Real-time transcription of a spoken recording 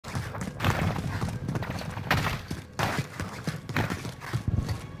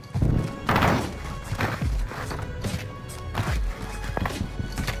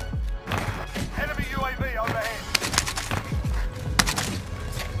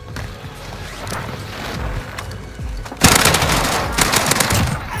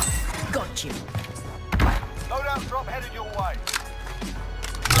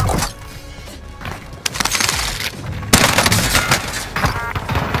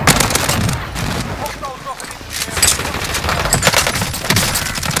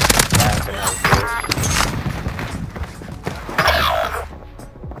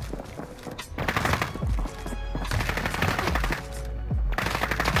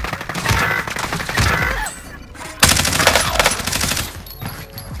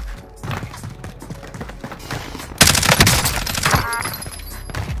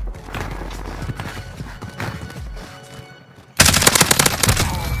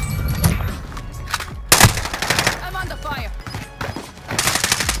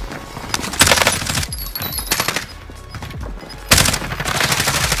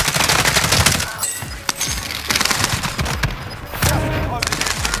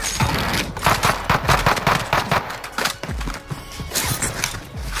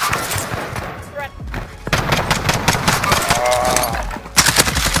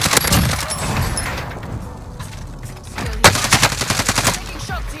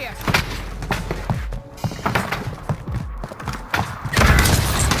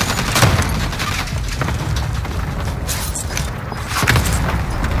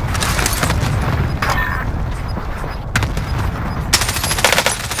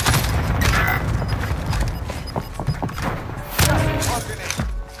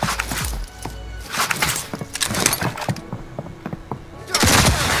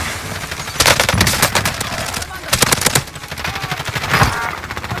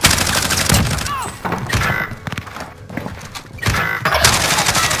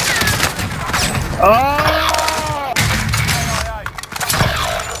Oh!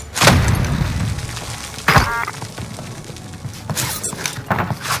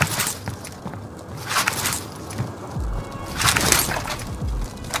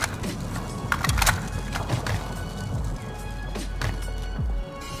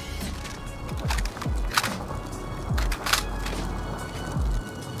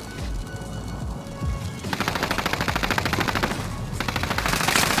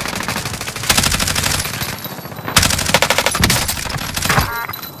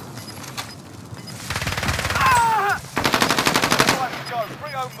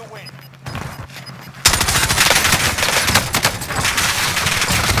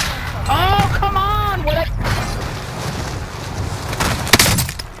 Oh, come on! What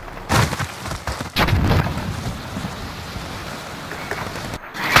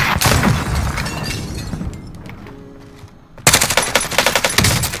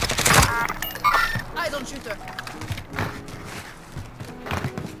Eyes on shooter.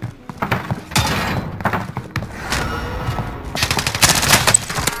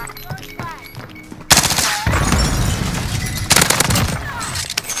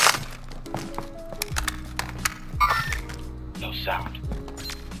 No sound.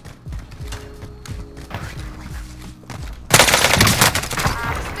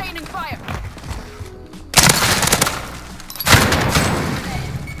 Sustaining fire.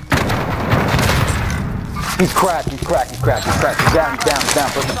 He's cracked, he's cracked, he's cracked, he's cracked. He's down, he's down, he's down.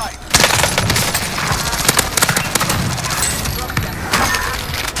 Push him.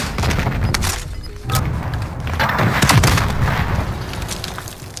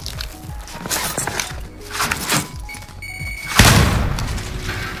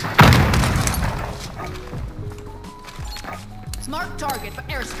 Smart target for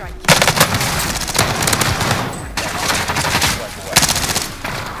airstrike.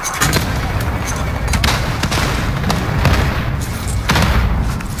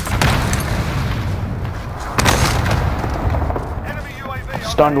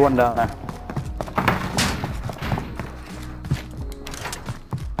 Stunned one down there.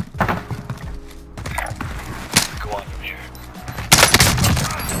 Go on from here.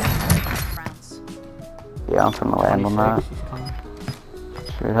 Rounds. Yeah, I'm finna land on that.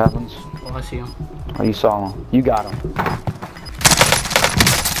 See what happens. Oh, I see him. Oh, you saw him. You got him.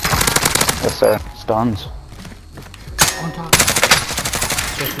 Yes, sir. Stuns. On top.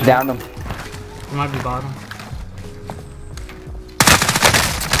 Downed him. It might be bottom.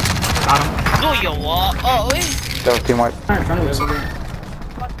 Got him. Do you what? Oh, wait. That was team wipe. Right in front of us over here.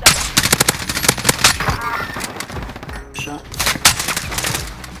 Shot.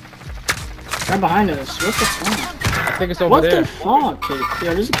 Right behind us. What the fuck? I think it's over What there. the fuck, kid?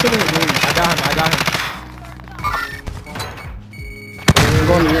 Yeah, there's a kid over here. I got him. We're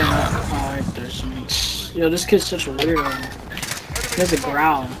going to your house. Oh, right there, something. Yo, this kid's such a weirdo. He has a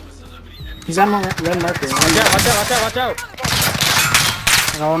growl. He's on my red marker. Watch out.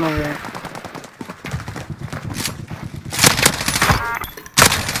 Got one over there.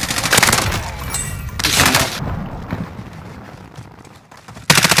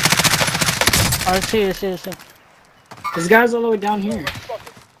 I see. This guy's all the way down here.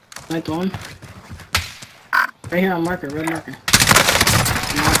 Night one. Right here on marker, red marker.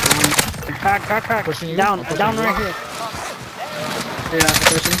 Crack. Pushing you. Down right here. Yeah,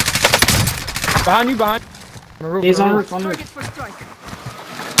 pushing. Behind you. On the roof. He's on on the roof, on Target roof. for strike.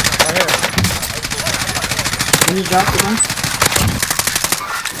 Right here. Can you drop the gun?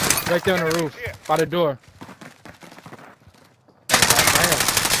 Right there on the roof. By the door. Damn.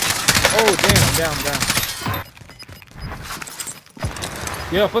 Oh, damn. I'm down.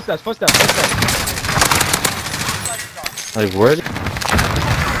 Yeah, footsteps. Like, where?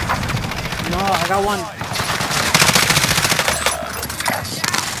 No, I got one.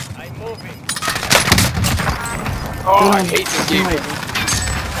 I'm moving. Oh, I hate this game.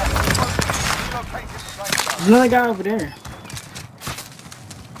 There's another guy over there.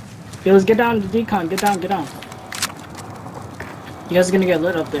 Yo, let's get down to decon. Get down. You guys are gonna get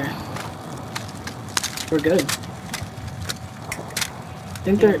lit up there. We're good.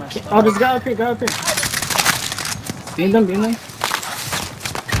 Think they're. Oh, there's a guy up here. Beam them.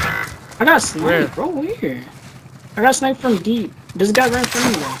 I got sniped, Where? bro. Where? I got sniped from deep. This guy ran from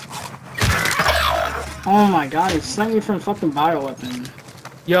me though. Oh my god, he sniped me from fucking bioweapon.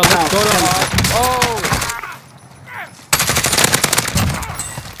 Yo, let's go to oh!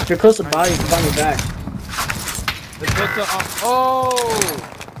 If you're close to body, you can find me back. Let's go to oh!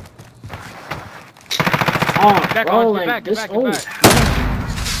 Oh, Back bro, on, like get this. back.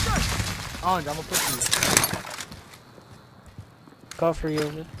 I'm gonna push you. Go for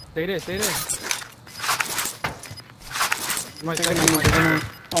you. Stay there. My They're second gonna-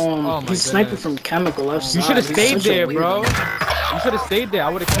 Oh my he's sniping goodness. from chemical left side. You should have He's stayed such a there, bro. weirdo. You should have stayed there. I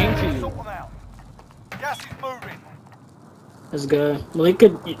would have came to you. Gas is moving. That's good. Malik,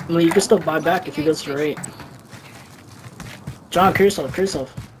 you could still buy back if he goes to right. John, clear yourself, clear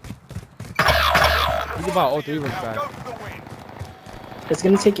yourself. Think about all three of us back. Go for the win. It's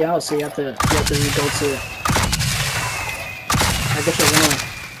gonna take you out, so you have to rebuild to it. I guess you're winning.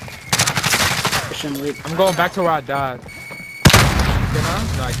 Christian Malik. I'm going back to where I died. Can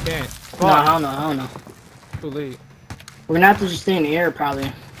I? No, I can't. No, I don't know, I don't know. Too late. We're gonna have to just stay in the air,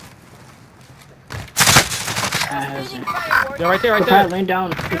 probably. They're right there, right We there. can lay down.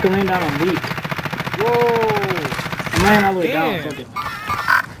 We can lay down on weak. Whoa! I'm laying all the way Damn. down. Fuck it.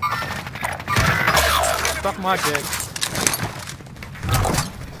 Fuck my dick.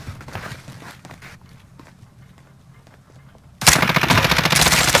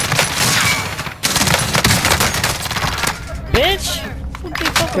 Bitch! What the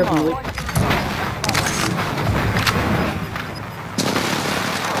fuck Careful, am I? Malik.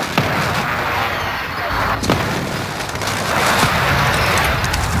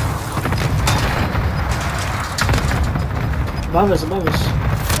 Above us, above us.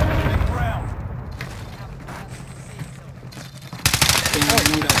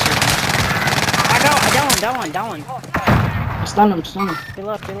 I down one. Stun him, stun him. They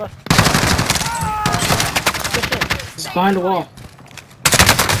left. Good shit. He's behind the wall.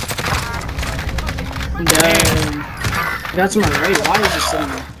 Damn. That's my right. Why is he sitting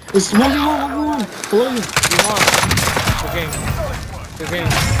there? It's 1v1. Below you. Good game. Good game.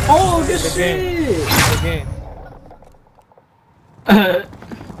 Oh, good Good game. shit. Good game.